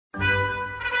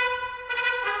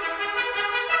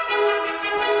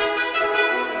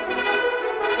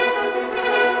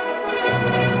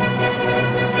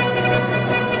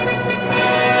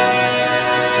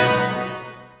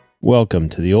Welcome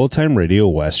to the Old Time Radio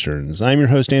Westerns. I'm your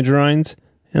host, Andrew Rhines,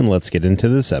 and let's get into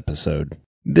this episode.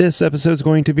 This episode is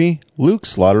going to be Luke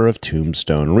Slaughter of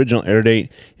Tombstone. Original air date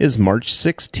is March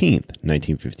 16th,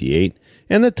 1958,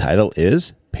 and the title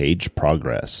is Page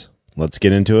Progress. Let's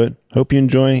get into it. Hope you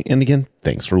enjoy, and again,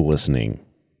 thanks for listening.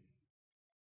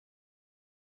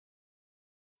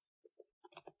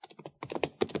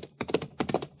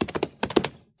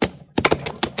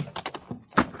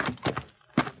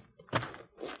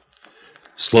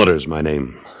 Slaughter's my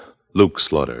name. Luke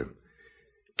Slaughter.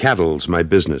 Cattle's my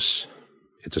business.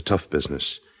 It's a tough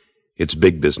business. It's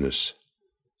big business.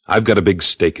 I've got a big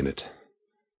stake in it.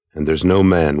 And there's no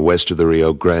man west of the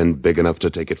Rio Grande big enough to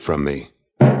take it from me.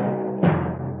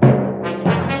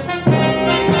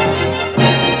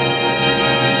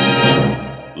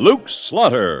 Luke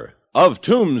Slaughter of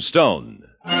Tombstone.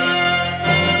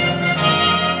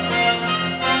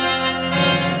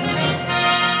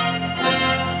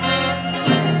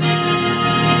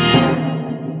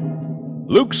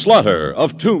 Luke Slaughter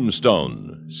of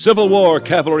Tombstone, Civil War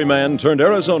cavalryman turned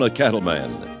Arizona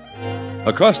cattleman.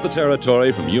 Across the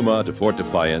territory from Yuma to Fort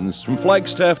Defiance, from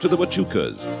Flagstaff to the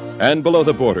Huachucas, and below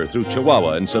the border through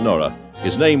Chihuahua and Sonora,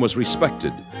 his name was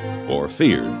respected, or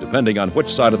feared, depending on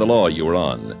which side of the law you were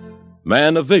on.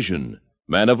 Man of vision,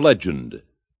 man of legend,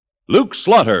 Luke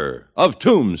Slaughter of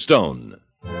Tombstone.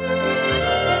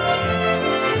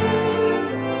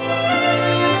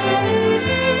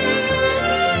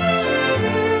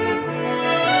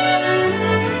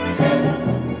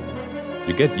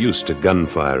 You get used to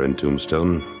gunfire in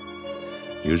Tombstone.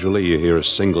 Usually you hear a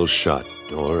single shot,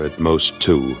 or at most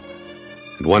two.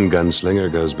 And one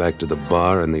gunslinger goes back to the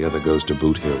bar and the other goes to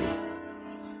Boot Hill.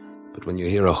 But when you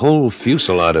hear a whole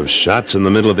fusillade of shots in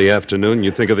the middle of the afternoon,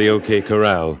 you think of the OK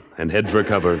Corral and head for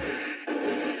cover.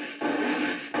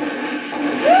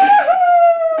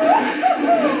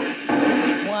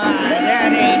 Why,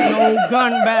 that ain't no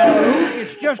gun battle, Luke.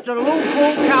 It's just a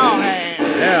local cowhand.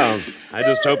 Yeah, I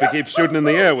just hope he keeps shooting in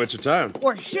the air, Wichita.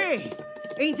 What, say,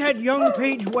 ain't that young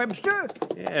Page Webster?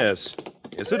 Yes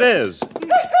it is.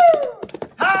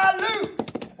 Hi, Luke!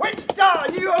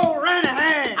 Wichita, you old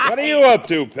ran-a-hand! What are you up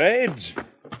to, Page?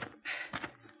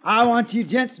 I want you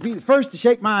gents to be the first to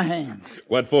shake my hand.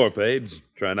 What for, Page?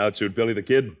 Trying to outshoot Billy the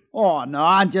Kid? Oh, no,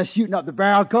 I'm just shooting up the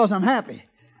barrel because I'm happy.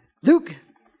 Luke,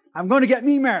 I'm going to get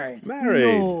me married.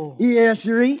 Married? No. Yes,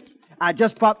 sirree. I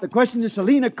just popped the question to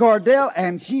Selena Cordell,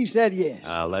 and she said yes.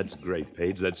 Oh, that's great,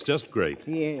 Page. That's just great.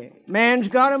 Yeah, man's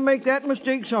gotta make that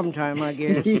mistake sometime, I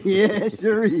guess. Yes,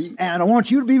 sirree. And I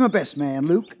want you to be my best man,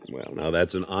 Luke. Well, now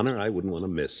that's an honor I wouldn't want to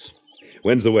miss.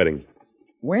 When's the wedding?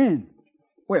 When?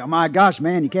 Well, my gosh,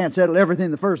 man, you can't settle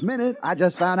everything the first minute. I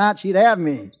just found out she'd have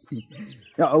me.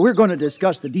 We're going to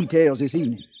discuss the details this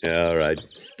evening. Yeah, all right.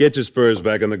 Get your spurs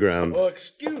back on the ground. Oh,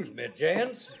 excuse me,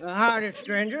 gents. Howdy,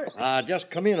 stranger.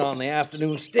 Just come in on the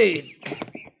afternoon stage.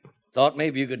 Thought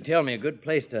maybe you could tell me a good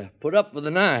place to put up for the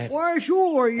night. Why,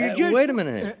 sure, you just... Wait a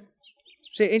minute.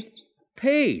 Say,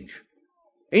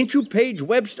 ain't you Page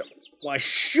Webster? Why,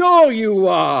 sure you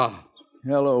are.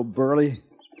 Hello, Burley.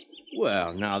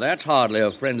 Well, now, that's hardly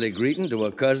a friendly greeting to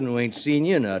a cousin who ain't seen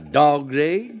you in a dog's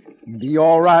age. Be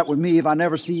all right with me if I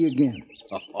never see you again.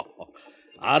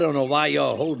 I don't know why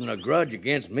you're holding a grudge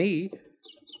against me.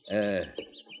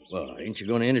 Well, ain't you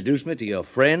going to introduce me to your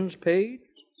friends, Page?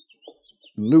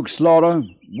 Luke Slaughter,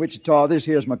 Wichita. This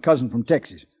here's my cousin from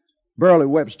Texas, Burley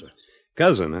Webster.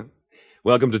 Cousin, huh?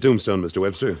 Welcome to Tombstone, Mr.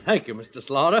 Webster. Thank you, Mr.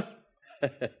 Slaughter.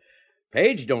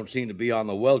 Page don't seem to be on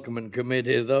the welcoming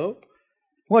committee, though.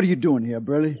 What are you doing here,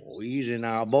 Burley? Oh, easy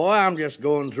now, boy. I'm just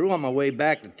going through on my way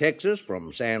back to Texas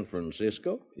from San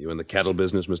Francisco. You in the cattle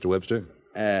business, Mr. Webster?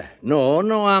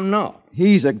 No, I'm not.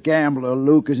 He's a gambler,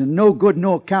 Luke. Is a no-good,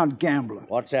 no-account gambler.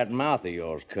 What's that mouth of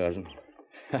yours, cousin?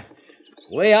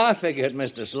 Way I figure it,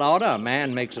 Mr. Slaughter, a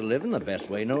man makes a living the best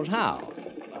way he knows how.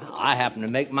 I happen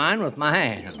to make mine with my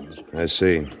hands. I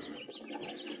see.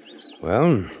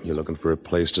 Well, you're looking for a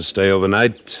place to stay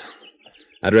overnight.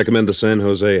 I'd recommend the San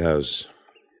Jose house.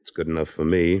 It's good enough for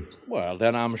me. Well,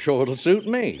 then I'm sure it'll suit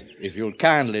me, if you'll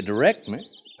kindly direct me.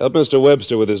 Help Mr.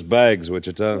 Webster with his bags,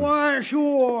 Wichita. Why,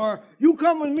 sure. You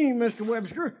come with me, Mr.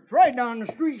 Webster. It's right down the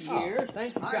street here.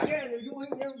 Thank you. I gather you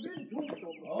ain't never been to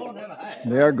Tombstone. Oh, never have.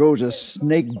 There goes a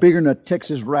snake bigger than a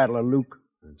Texas rattler, Luke.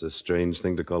 It's a strange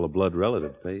thing to call a blood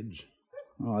relative, Page.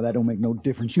 Oh, that don't make no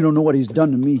difference. You don't know what he's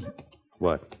done to me.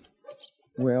 What?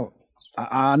 Well,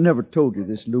 I never told you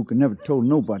this, Luke. I never told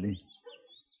nobody.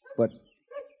 But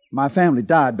my family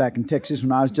died back in Texas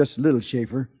when I was just a little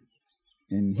Schaefer,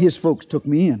 and his folks took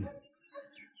me in.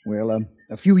 Well,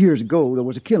 a few years ago, there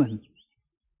was a killing.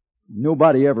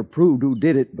 Nobody ever proved who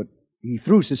did it, but He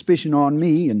threw suspicion on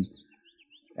me, and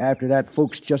after that,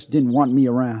 folks just didn't want me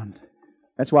around.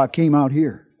 That's why I came out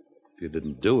here. If you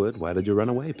didn't do it, why did you run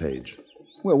away, Page?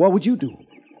 Well, what would you do?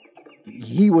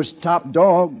 He was top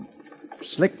dog,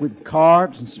 slick with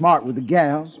cards and smart with the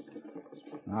gals.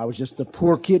 I was just a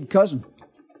poor kid cousin.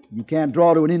 You can't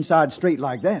draw to an inside straight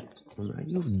like that. Well, now,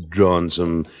 you've drawn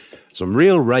some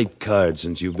real right cards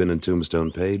since you've been in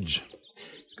Tombstone, Page.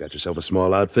 You got yourself a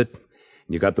small outfit,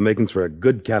 and you got the makings for a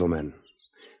good cattleman.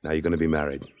 Now you're going to be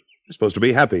married. You're supposed to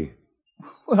be happy.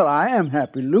 Well, I am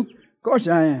happy, Luke. Of course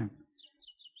I am.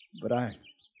 But I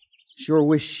sure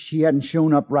wish he hadn't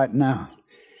shown up right now.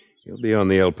 You'll be on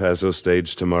the El Paso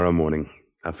stage tomorrow morning.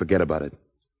 Now forget about it.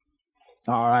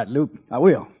 All right, Luke, I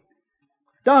will.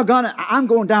 Doggone it, I'm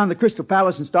going down to the Crystal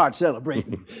Palace and start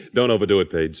celebrating. Don't overdo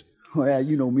it, Page. Well,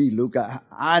 you know me, Luke.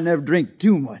 I never drink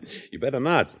too much. You better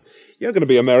not. You're going to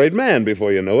be a married man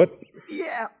before you know it.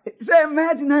 Yeah, say,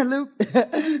 imagine that,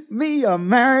 Luke. Me, a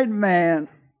married man.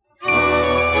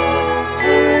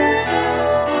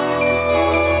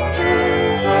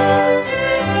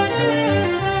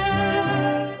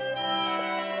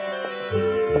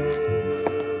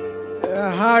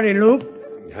 Howdy, Luke.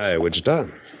 Hi, Wichita.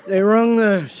 They rung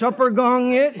the supper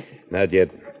gong yet? Not yet.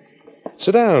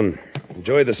 Sit down.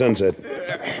 Enjoy the sunset.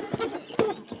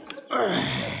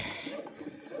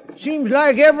 Seems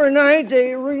like every night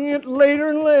they ring it later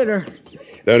and later.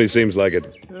 It only seems like it.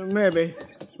 Maybe.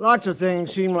 Lots of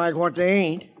things seem like what they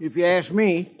ain't, if you ask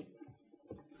me.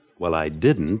 Well, I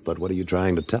didn't, but what are you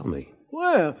trying to tell me?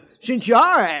 Well, since you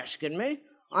are asking me,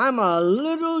 I'm a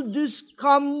little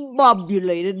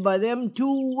discombobulated by them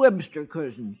two Webster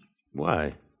cousins.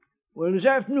 Why? Well, this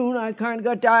afternoon I kind of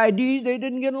got the idea they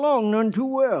didn't get along none too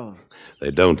well.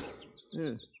 They don't.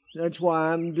 Yeah, that's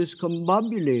why I'm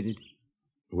discombobulated.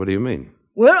 What do you mean?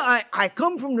 Well, I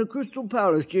come from the Crystal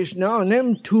Palace just now, and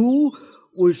them two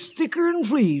was thicker than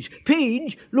fleas.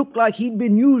 Page looked like he'd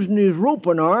been using his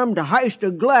roping arm to heist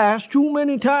a glass too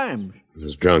many times. He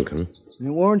was drunk, huh? They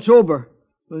weren't sober.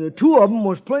 And the two of them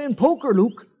was playing poker,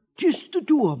 Luke. Just the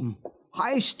two of them.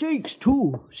 High stakes,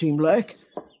 too, seemed like.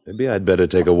 Maybe I'd better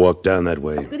take a walk down that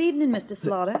way. Good evening, Mr.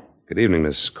 Slaughter. Good evening,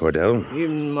 Miss Cordell.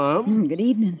 Evening, Mom. Good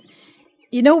evening.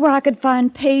 You know where I could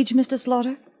find Page, Mr.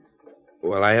 Slaughter?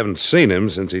 Well, I haven't seen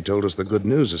him since he told us the good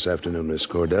news this afternoon, Miss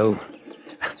Cordell.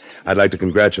 I'd like to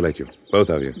congratulate you, both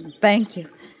of you. Thank you.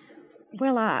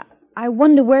 Well, I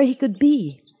wonder where he could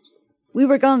be. We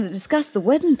were going to discuss the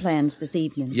wedding plans this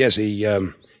evening. Yes, he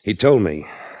told me.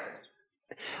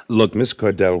 Look, Miss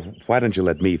Cordell, why don't you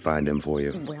let me find him for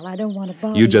you? Well, I don't want to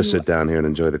bother You just sit down here and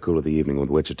enjoy the cool of the evening with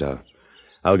Wichita.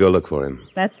 I'll go look for him.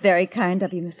 That's very kind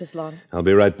of you, Mr. Slaughter. I'll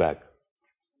be right back.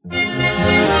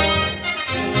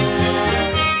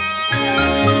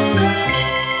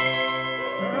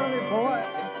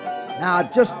 Now,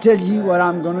 I'll just tell you what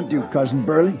I'm going to do, Cousin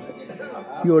Burley.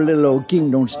 Your little old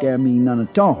king don't scare me none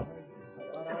at all.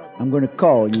 I'm going to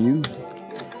call you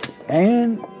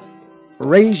and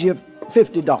raise you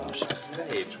 $50.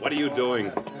 Page, what are you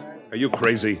doing? Are you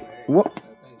crazy? What?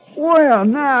 Well,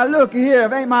 now, look here.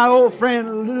 If ain't my old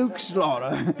friend Luke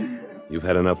Slaughter. You've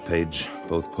had enough, Page,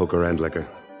 both poker and liquor.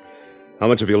 How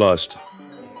much have you lost?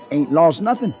 Ain't lost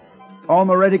nothing. All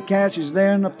my ready cash is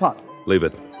there in the pot. Leave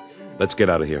it. Let's get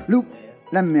out of here. Luke,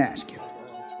 let me ask you.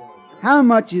 How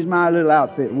much is my little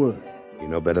outfit worth? You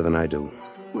know better than I do.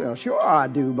 Well, sure I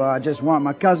do, but I just want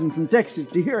my cousin from Texas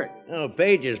to hear it. Oh,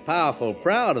 Page is powerful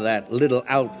proud of that little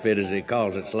outfit, as he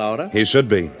calls it, Slaughter. He should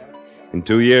be. In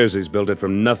 2 years, he's built it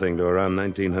from nothing to around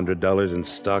 $1,900 in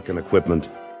stock and equipment.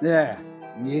 There.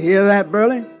 You hear that,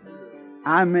 Burley?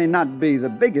 I may not be the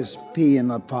biggest pea in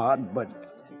the pod, but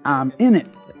I'm in it.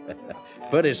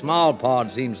 Pretty small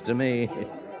pod, seems to me.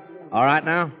 All right,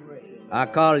 now. I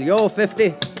call your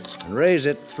 50 and raise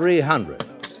it 300.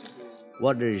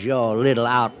 What does your little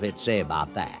outfit say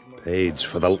about that? Page,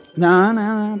 for the...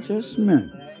 No, just a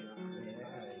minute.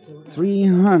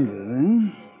 300,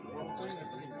 eh?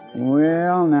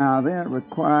 Well, now, that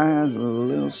requires a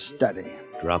little study.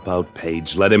 Drop out,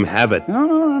 Page. Let him have it.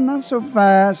 No, not so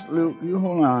fast, Luke. You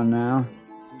hold on now.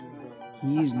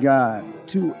 He's got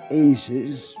 2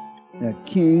 aces, a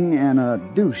king and a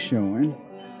deuce showing.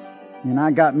 And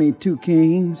I got me 2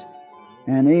 kings,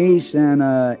 an ace, and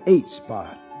a 8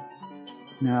 spot.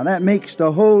 Now, that makes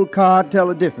the whole card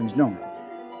tell a difference, don't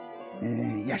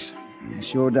it? Yes, it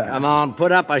sure does. Come on,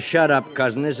 put up or shut up,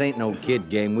 cousin. This ain't no kid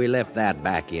game. We left that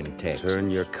back in Texas.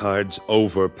 Turn your cards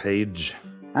over, Page.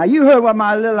 Now, you heard what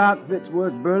my little outfit's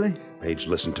worth, Burley. Page,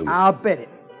 listen to me. I'll bet it.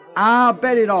 I'll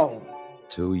bet it all.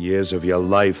 2 years of your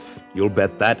life. You'll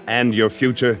bet that and your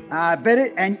future. I bet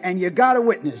it, and you got a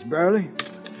witness, Burley.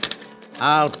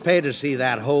 I'll must pay to see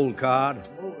that hold card.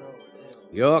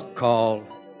 You're called.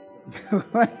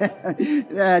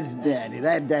 That's dandy.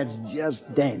 That's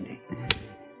just dandy.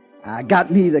 I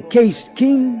got me the case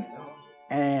king,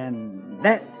 and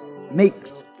that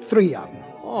makes 3 of them.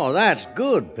 Oh, that's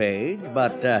good, Page,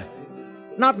 but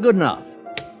not good enough.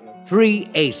 3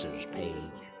 aces, Page.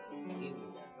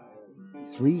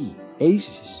 3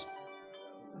 aces.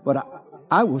 But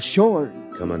I was short.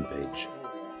 Come on, Page.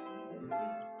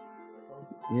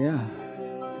 Yeah,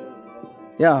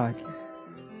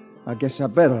 I guess I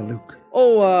better, Luke.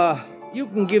 Oh, you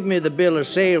can give me the bill of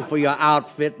sale for your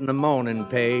outfit in the morning,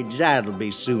 Page. That'll be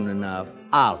soon enough.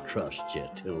 I'll trust you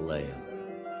till then.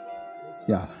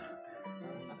 Yeah,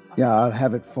 I'll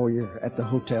have it for you at the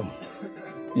hotel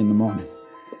in the morning.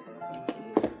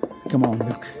 Come on,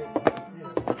 Luke.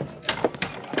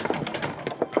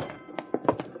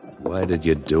 Why did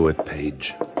you do it,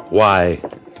 Page? Why?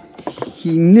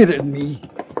 He knitted me.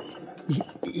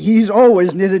 He's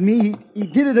always knitted me. He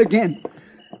did it again.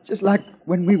 Just like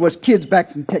when we was kids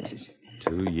back in Texas.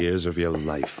 2 years of your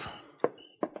life.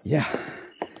 Yeah,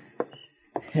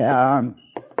 I'm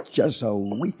just a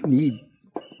weak-kneed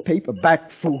paperback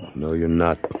fool. No, you're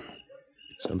not.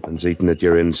 Something's eating at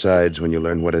your insides. When you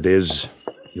learn what it is,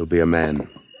 you'll be a man.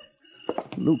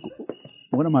 Luke,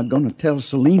 what am I going to tell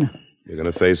Selena? You're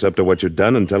going to face up to what you've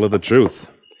done and tell her the truth.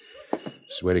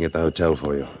 She's waiting at the hotel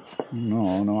for you.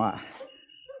 No,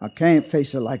 I can't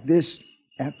face her like this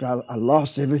after I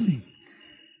lost everything.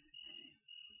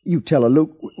 You tell her,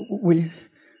 Luke, will you?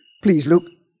 Please, Luke,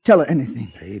 tell her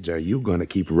anything. Page, are you going to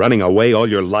keep running away all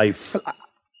your life? Well,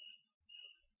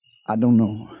 I don't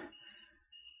know.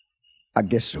 I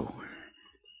guess so.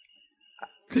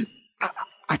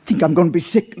 I think I'm going to be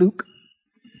sick, Luke.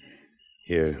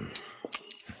 Here.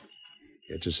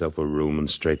 Get yourself a room and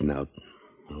straighten out.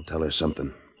 I'll tell her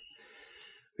something.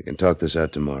 We can talk this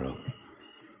out tomorrow.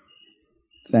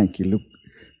 Thank you, Luke.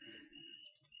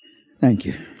 Thank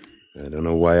you. I don't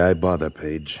know why I bother,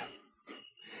 Paige.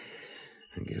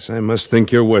 I guess I must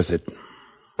think you're worth it.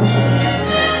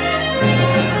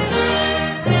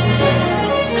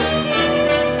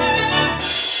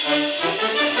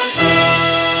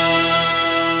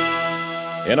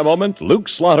 In a moment, Luke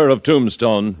Slaughter of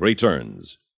Tombstone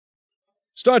returns.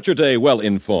 Start your day well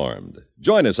informed.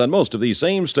 Join us on most of these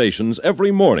same stations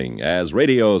every morning as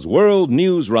radio's World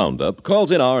News Roundup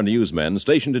calls in our newsmen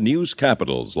stationed in news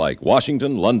capitals like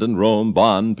Washington, London, Rome,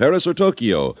 Bonn, Paris, or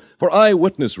Tokyo for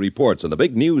eyewitness reports on the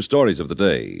big news stories of the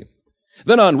day.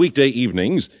 Then on weekday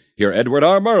evenings, hear Edward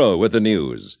R. Murrow with the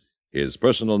news. His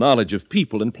personal knowledge of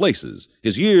people and places,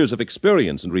 his years of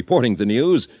experience in reporting the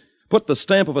news, put the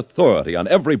stamp of authority on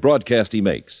every broadcast he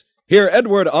makes. Hear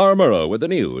Edward R. Murrow with the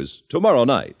news tomorrow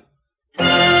night.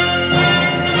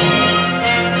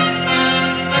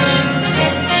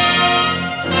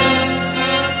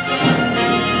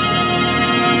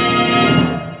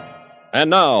 And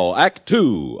now, Act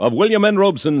Two of William N.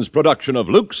 Robeson's production of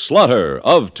Luke Slaughter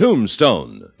of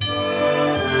Tombstone.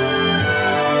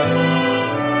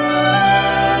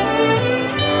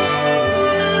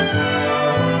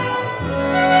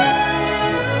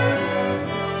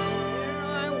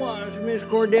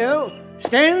 Cordell,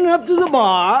 standing up to the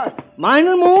bar,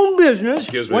 minding my own business.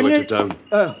 Excuse me, Wichita.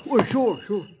 Well, sure.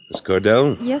 Miss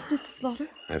Cordell? Yes, Mr. Slaughter?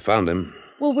 I found him.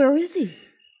 Well, where is he?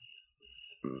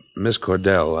 Miss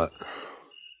Cordell,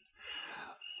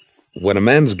 when a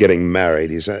man's getting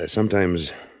married, he's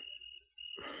sometimes...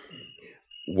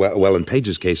 Well, in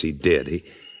Page's case, he did.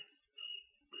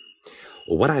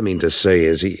 What I mean to say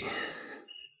is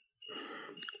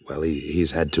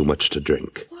he's had too much to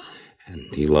drink.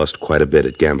 And he lost quite a bit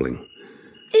at gambling.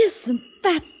 Isn't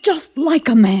that just like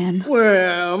a man?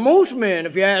 Well, most men,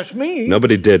 if you ask me.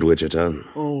 Nobody did, Wichita.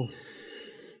 Oh.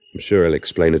 I'm sure I'll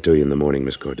explain it to you in the morning,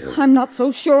 Miss Cordell. I'm not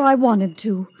so sure I want him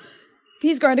to. If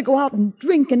he's going to go out and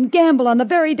drink and gamble on the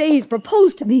very day he's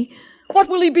proposed to me, what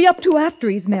will he be up to after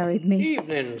he's married me?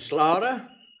 Evening, Slaughter.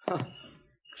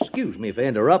 Excuse me for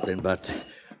interrupting, but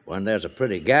when there's a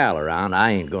pretty gal around,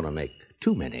 I ain't going to make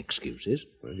too many excuses.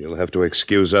 Well, you'll have to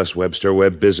excuse us, Webster.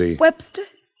 We're busy. Webster?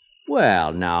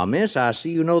 Well, now, miss, I see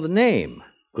you know the name.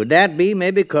 Could that be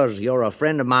maybe because you're a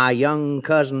friend of my young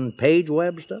cousin, Paige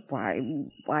Webster? Why,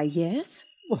 yes.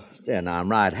 Well, then I'm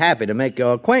right happy to make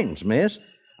your acquaintance, miss.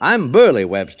 I'm Burley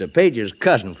Webster, Paige's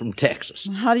cousin from Texas.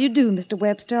 How do you do, Mr.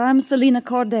 Webster? I'm Selena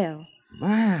Cordell.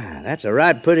 My, that's a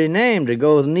right pretty name to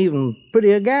go with an even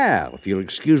prettier gal, if you'll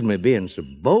excuse me being so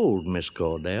bold, Miss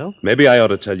Cordell. Maybe I ought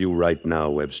to tell you right now,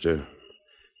 Webster.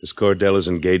 Miss Cordell is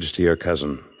engaged to your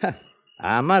cousin.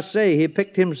 I must say he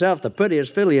picked himself the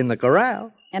prettiest filly in the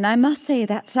corral. And I must say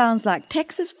that sounds like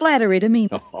Texas flattery to me.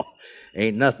 Oh,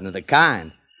 Ain't nothing of the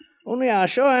kind. Only I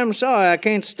sure am sorry I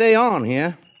can't stay on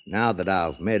here, now that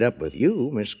I've made up with you,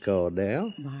 Miss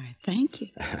Cordell. Why, thank you.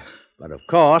 But of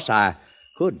course, I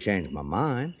could change my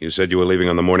mind. You said you were leaving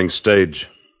on the morning stage.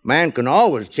 Man can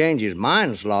always change his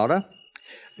mind, Slaughter.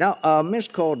 Now, Miss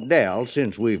Cordell,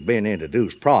 since we've been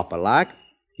introduced proper-like,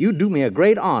 you'd do me a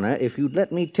great honor if you'd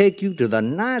let me take you to the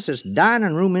nicest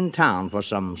dining room in town for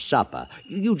some supper.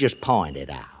 You just point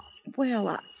it out.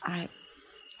 Well,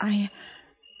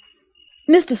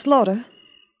 Mr. Slaughter,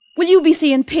 will you be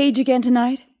seeing Page again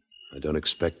tonight? I don't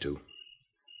expect to.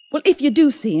 Well, if you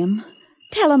do see him,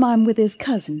 tell him I'm with his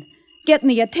cousin, getting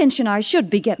the attention I should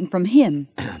be getting from him.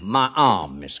 My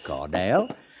arm, Miss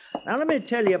Cordell. Now, let me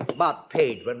tell you about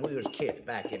Page when we was kids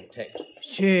back in Texas.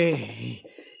 Say,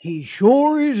 he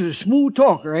sure is a smooth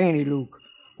talker, ain't he, Luke?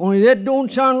 Only that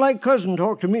don't sound like cousin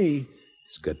talk to me.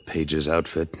 He's got Page's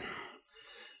outfit.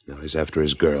 Now he's after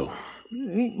his girl.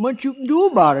 Ain't much you can do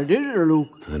about it, is there, Luke?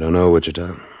 I don't know,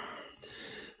 Wichita.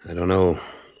 I don't know.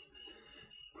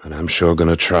 But I'm sure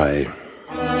gonna try.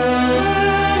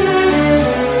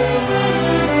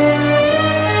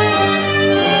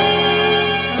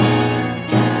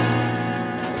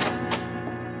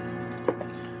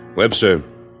 Webster,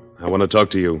 I want to talk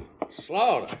to you.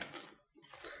 Slaughter.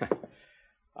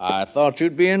 I thought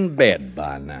you'd be in bed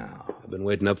by now. I've been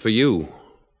waiting up for you.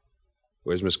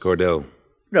 Where's Miss Cordell?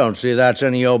 Don't see that's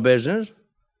any of your business.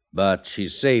 But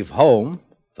she's safe home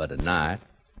for tonight.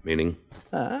 Meaning?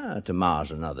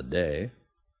 Tomorrow's another day.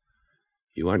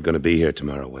 You aren't going to be here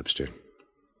tomorrow, Webster.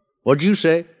 What'd you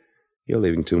say? You're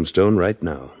leaving Tombstone right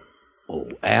now. Oh,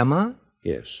 am I?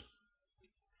 Yes.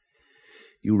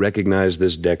 You recognize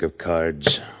this deck of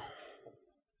cards?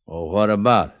 Oh, what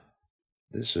about it?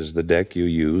 This is the deck you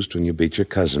used when you beat your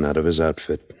cousin out of his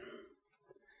outfit.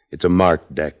 It's a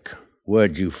marked deck.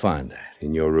 Where'd you find that?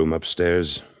 In your room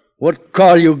upstairs. What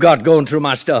call you got going through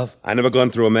my stuff? I never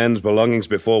gone through a man's belongings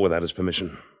before without his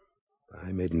permission.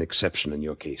 I made an exception in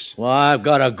your case. Well, I've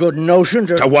got a good notion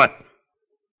to... To what?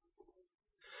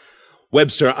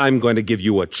 Webster, I'm going to give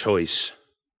you a choice.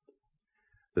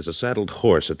 There's a saddled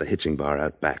horse at the hitching bar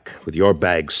out back, with your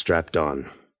bag strapped on.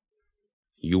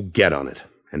 You get on it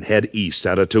and head east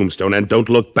out of Tombstone and don't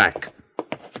look back.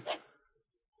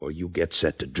 Or you get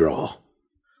set to draw.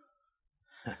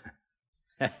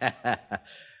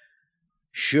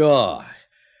 Sure.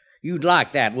 You'd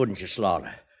like that, wouldn't you,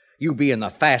 Slaughter? You being the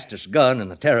fastest gun in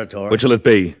the territory. Which'll it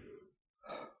be?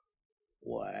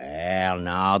 Well,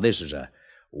 now, this is a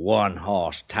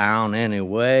one-horse town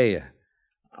anyway.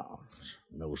 Oh, there's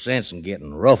no sense in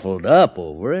getting ruffled up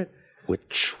over it.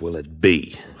 Which will it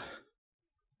be?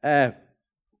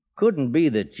 Couldn't be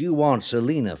that you want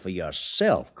Selina for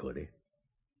yourself, could it?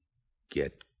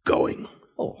 Get going.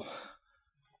 Oh,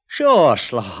 sure,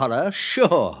 Slaughter,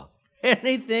 sure.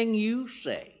 Anything you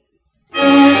say.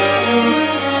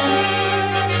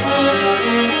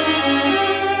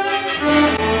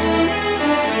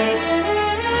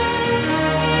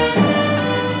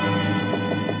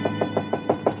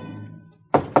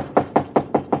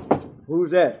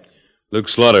 Who's that? Luke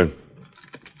Slaughter.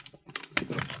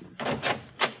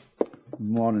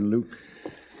 Morning, Luke.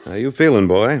 How you feeling,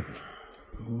 boy?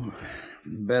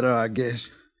 Better, I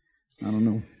guess. I don't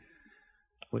know.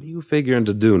 What are you figuring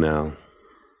to do now?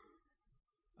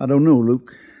 I don't know,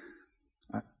 Luke.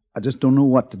 I just don't know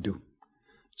what to do.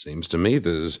 Seems to me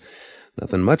there's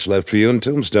nothing much left for you in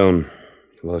Tombstone.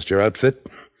 You lost your outfit,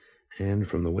 and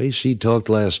from the way she talked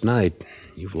last night,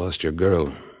 you've lost your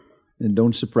girl. It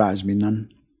don't surprise me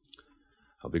none.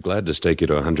 I'll be glad to stake you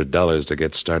to $100 to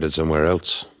get started somewhere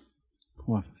else.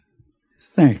 What?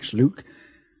 Thanks, Luke.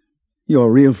 You're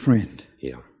a real friend.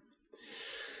 Yeah.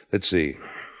 Let's see.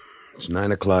 It's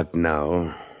 9 o'clock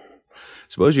now.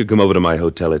 Suppose you come over to my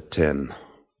hotel at 10.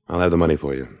 I'll have the money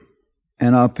for you.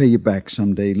 And I'll pay you back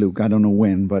someday, Luke. I don't know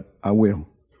when, but I will.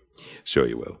 Sure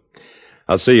you will.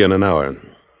 I'll see you in an hour.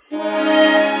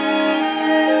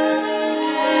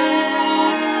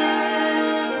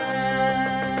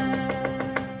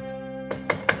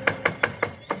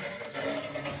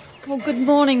 Oh, good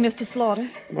morning, Mr. Slaughter.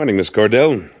 Morning, Miss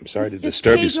Cordell. I'm sorry to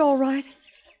disturb you. Is Page all right?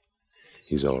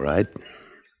 He's all right.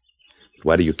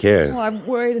 Why do you care? Oh, I'm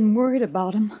worried and worried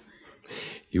about him.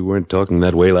 You weren't talking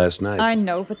that way last night. I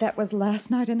know, but that was last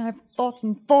night, and I've thought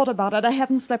and thought about it. I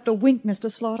haven't slept a wink,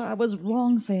 Mr. Slaughter. I was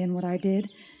wrong saying what I did.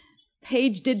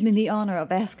 Page did me the honor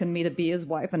of asking me to be his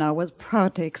wife, and I was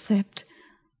proud to accept.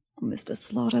 Oh, Mr.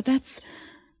 Slaughter, that's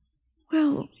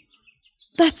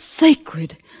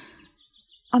sacred.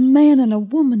 A man and a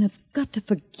woman have got to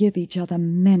forgive each other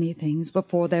many things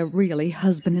before they're really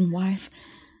husband and wife.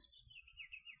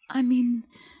 I mean,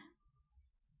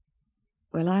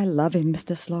 Well, I love him,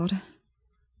 Mr. Slaughter.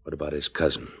 What about his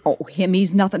cousin? Oh, him,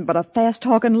 he's nothing but a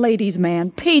fast-talking ladies'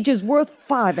 man. Page is worth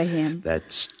 5 of him.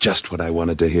 That's just what I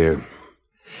wanted to hear.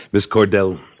 Miss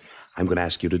Cordell, I'm going to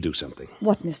ask you to do something.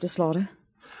 What, Mr. Slaughter?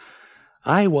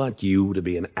 I want you to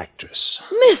be an actress.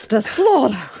 Mr.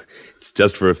 Slaughter! It's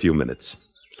just for a few minutes.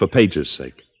 For Page's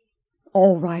sake.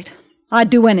 All right. I'd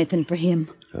do anything for him.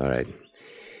 All right.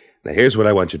 Now, here's what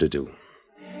I want you to do.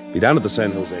 Be down at the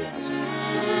San Jose house.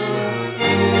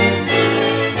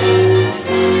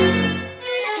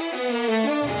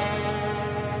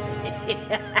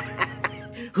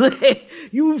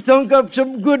 You've thunk up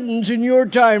some good uns in your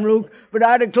time, Luke, but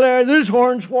I declare this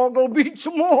hornswoggle beats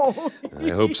them all. I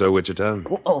hope so, Wichita.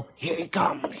 Oh, here he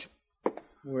comes.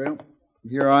 Well,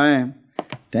 here I am.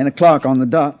 10 o'clock on the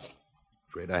dot.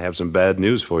 Afraid I have some bad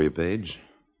news for you, Page.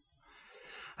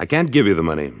 I can't give you the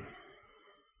money.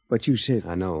 But you said...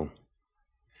 I know.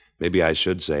 Maybe I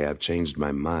should say I've changed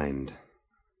my mind.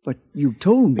 But you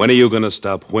told me... When are you going to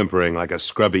stop whimpering like a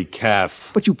scrubby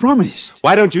calf? But you promised.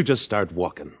 Why don't you just start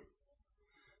walking?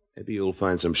 Maybe you'll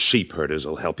find some sheep herders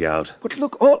who'll help you out. But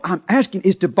look, all I'm asking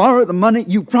is to borrow the money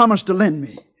you promised to lend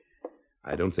me.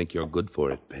 I don't think you're good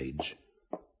for it, Page.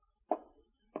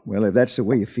 Well, if that's the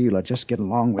way you feel, I'll just get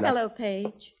along with it. Hello,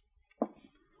 Page.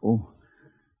 Oh.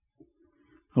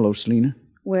 Hello, Selena.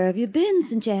 Where have you been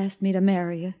since you asked me to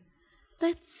marry you?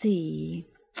 Let's see.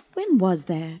 When was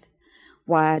that?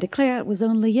 Why, I declare it was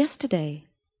only yesterday.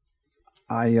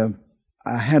 I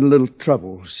had a little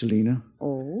trouble, Selena.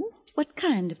 Oh? What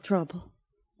kind of trouble?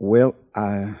 Well,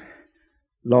 I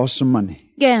lost some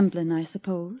money. Gambling, I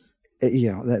suppose.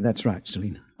 Yeah, that's right,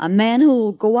 Selena. A man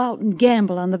who'll go out and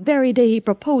gamble on the very day he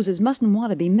proposes mustn't want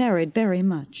to be married very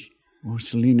much. Oh,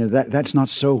 Selena, that's not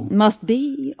so. Must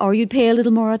be, or you'd pay a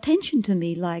little more attention to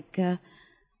me like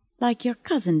your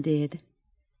cousin did.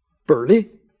 Burley?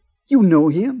 You know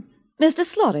him? Mr.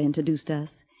 Slaughter introduced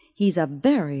us. He's a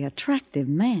very attractive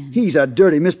man. He's a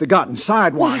dirty, misbegotten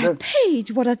sidewinder. Why,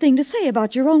 Paige, what a thing to say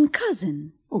about your own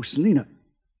cousin. Oh, Selena,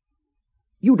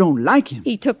 you don't like him.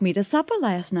 He took me to supper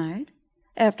last night.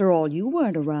 After all, you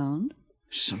weren't around.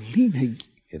 Selena...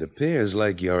 It appears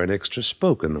like you're an extra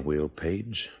spoke in the wheel,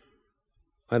 Page.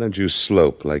 Why don't you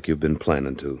slope like you've been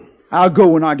planning to? I'll go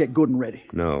when I get good and ready.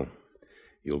 No.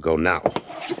 You'll go now.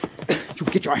 You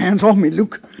get your hands off me,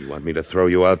 Luke. You want me to throw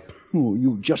you out? Oh,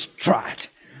 you just try it.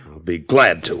 I'll be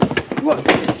glad to. What?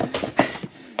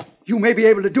 You may be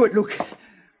able to do it, Luke,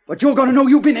 but you're going to know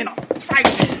you've been in a fight.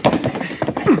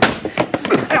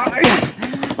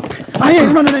 I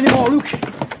ain't running anymore, Luke,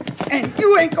 and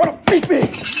you ain't going to beat me.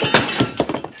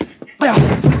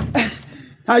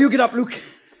 Now, you get up, Luke.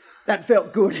 That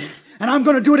felt good, and I'm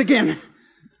going to do it again.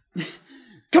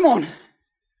 Come on.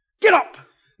 Get up.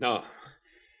 No,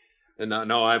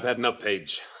 I've had enough,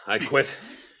 Page. I quit.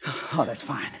 Oh, that's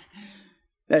fine.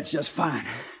 That's just fine.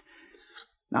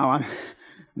 Now I'm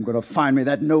going to find me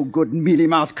that no-good,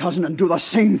 mealy-mouthed cousin and do the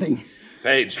same thing.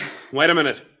 Page, wait a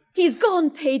minute. He's gone,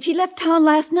 Paige. He left town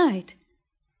last night.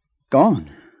 Gone?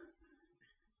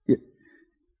 You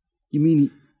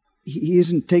mean he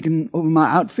isn't taking over my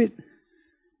outfit?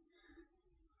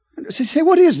 Say,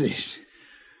 what is this?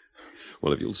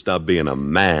 Well, if you'll stop being a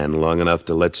man long enough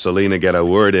to let Selena get a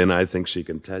word in, I think she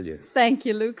can tell you. Thank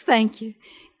you, Luke. Thank you.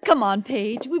 Come on,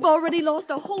 Paige. We've already lost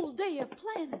a whole day of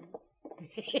planning.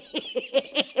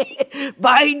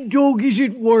 By jogies,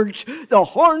 it worked. The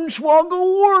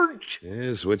hornswoggle worked.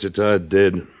 Yes, Wichita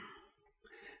did.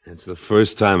 It's the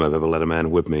first time I've ever let a man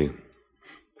whip me.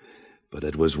 But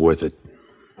it was worth it.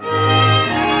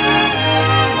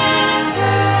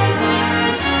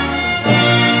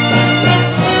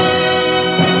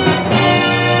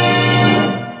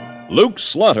 Luke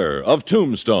Slaughter of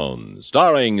Tombstone,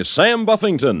 starring Sam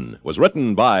Buffington, was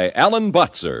written by Alan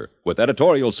Botzer, with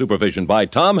editorial supervision by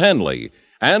Tom Hanley,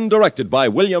 and directed by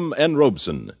William N.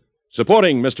 Robeson.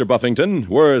 Supporting Mr. Buffington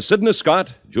were Sidney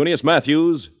Scott, Junius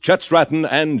Matthews, Chet Stratton,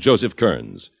 and Joseph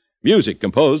Kearns. Music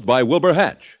composed by Wilbur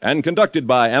Hatch and conducted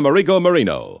by Amerigo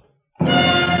Marino.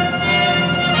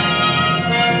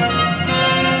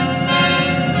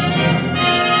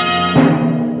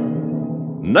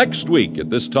 Next week at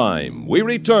this time, we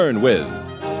return with...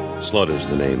 Slaughter's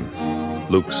the name.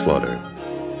 Luke Slaughter.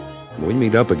 When we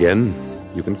meet up again,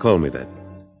 you can call me that.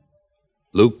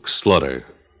 Luke Slaughter.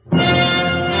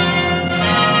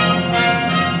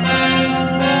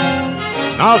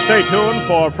 Now stay tuned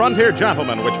for Frontier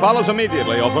Gentlemen, which follows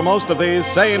immediately over most of these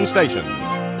same stations.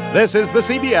 This is the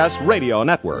CBS Radio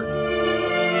Network.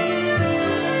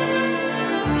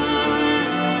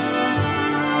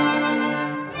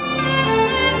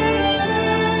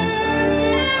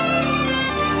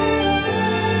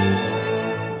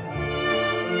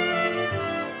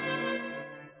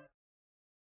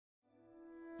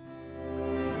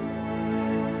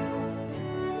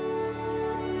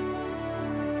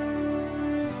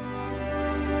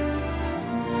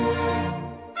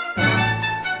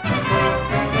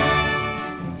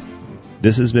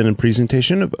 This has been a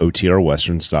presentation of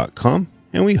OTRWesterns.com,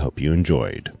 and we hope you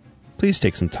enjoyed. Please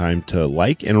take some time to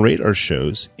like and rate our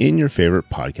shows in your favorite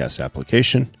podcast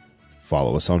application.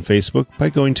 Follow us on Facebook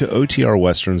by going to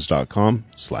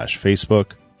OTRWesterns.com/Facebook.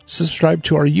 Subscribe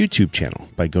to our YouTube channel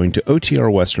by going to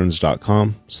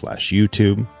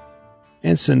OTRWesterns.com/YouTube.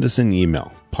 And send us an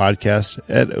email,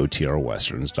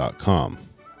 podcast@OTRWesterns.com.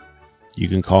 You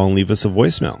can call and leave us a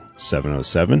voicemail,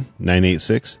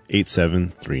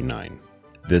 707-986-8739.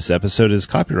 This episode is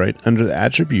copyright under the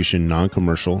Attribution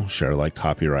Non-Commercial Share-alike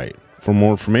copyright. For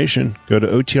more information, go to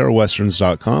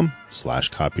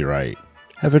OTRWesterns.com/copyright.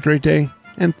 Have a great day,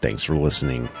 and thanks for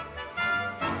listening.